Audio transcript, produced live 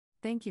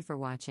Thank you for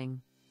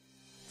watching.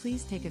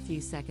 Please take a few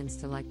seconds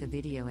to like the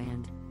video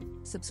and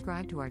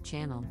subscribe to our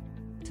channel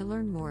to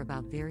learn more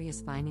about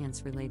various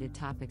finance-related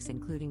topics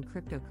including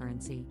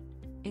cryptocurrency,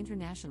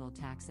 international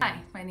tax.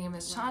 Hi, my name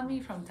is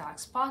Shanvi from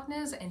Tax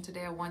Partners, and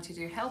today I wanted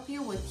to help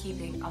you with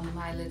keeping a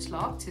mileage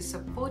log to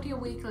support your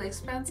vehicle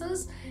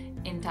expenses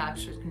in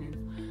tax return.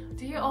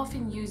 Do you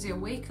often use your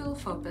vehicle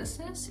for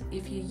business?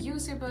 If you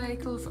use your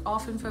vehicle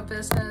often for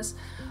business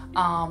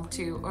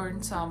to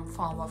earn some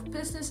form of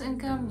business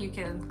income, you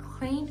can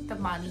claim the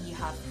money you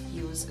have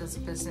used as a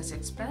business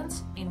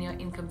expense in your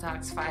income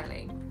tax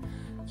filing.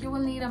 You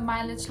will need a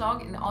mileage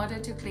log in order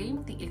to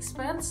claim the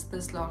expense.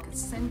 This log is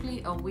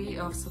simply a way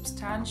of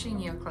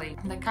substantiating your claim.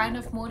 The kind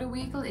of motor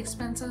vehicle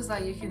expenses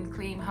that you can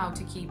claim, how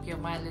to keep your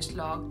mileage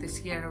log. The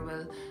CRA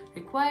will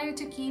require you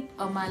to keep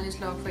a mileage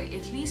log for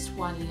at least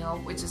 1 year,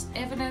 which is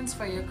evidence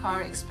for your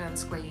car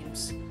expense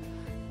claims.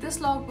 This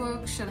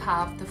logbook should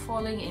have the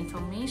following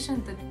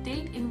information: the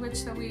date in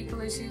which the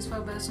vehicle is used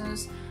for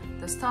business,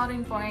 the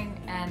starting point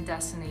and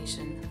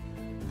destination,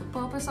 the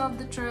purpose of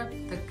the trip,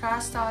 the car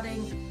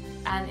starting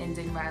and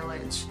ending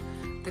mileage,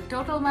 the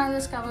total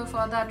mileage cover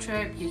for that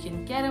trip. You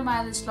can get a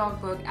mileage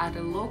logbook at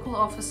a local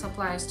office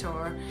supply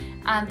store,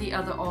 and the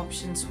other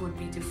options would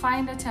be to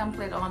find a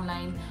template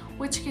online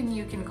which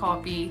you can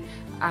copy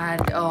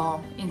and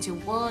into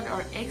Word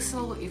or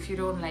Excel if you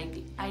don't like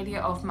the idea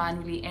of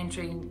manually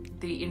entering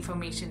the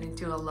information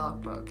into a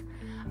logbook.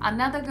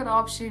 Another good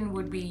option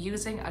would be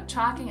using a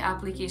tracking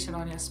application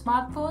on your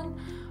smartphone.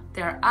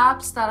 There are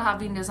apps that have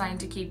been designed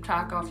to keep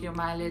track of your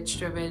mileage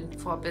driven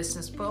for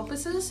business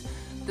purposes.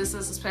 This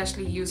is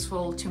especially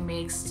useful to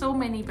make so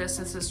many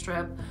businesses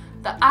trip.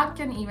 The app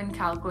can even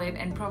calculate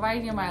and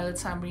provide your mileage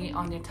summary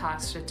on your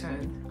tax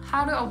return.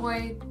 How to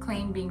avoid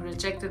claim being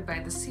rejected by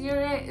the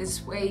CRA is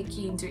very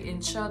keen to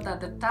ensure that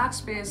the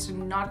taxpayers do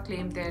not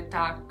claim their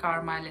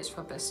car mileage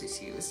for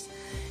business use.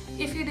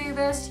 If you do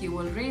this, you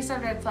will raise a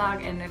red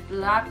flag and it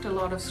will attract a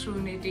lot of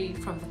scrutiny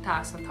from the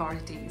tax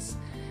authorities.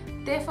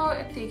 Therefore,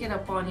 take it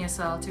upon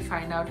yourself to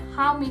find out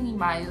how many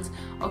miles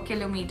or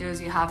kilometers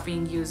you have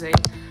been using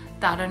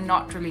that are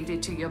not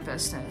related to your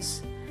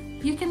business.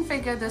 You can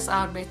figure this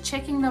out by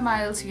checking the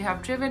miles you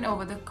have driven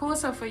over the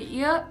course of a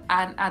year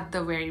and at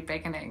the very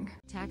beginning.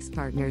 Tax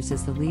Partners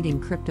is the leading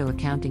crypto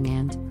accounting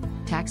and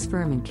tax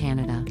firm in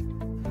Canada.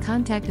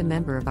 Contact a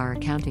member of our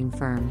accounting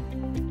firm.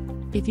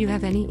 If you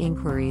have any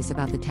inquiries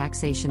about the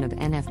taxation of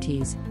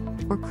NFTs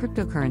or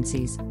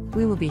cryptocurrencies,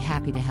 we will be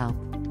happy to help.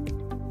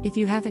 If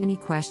you have any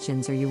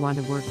questions or you want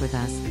to work with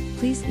us,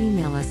 please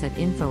email us at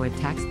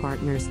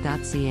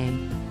info@taxpartners.ca.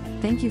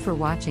 Thank you for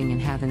watching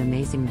and have an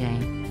amazing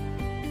day.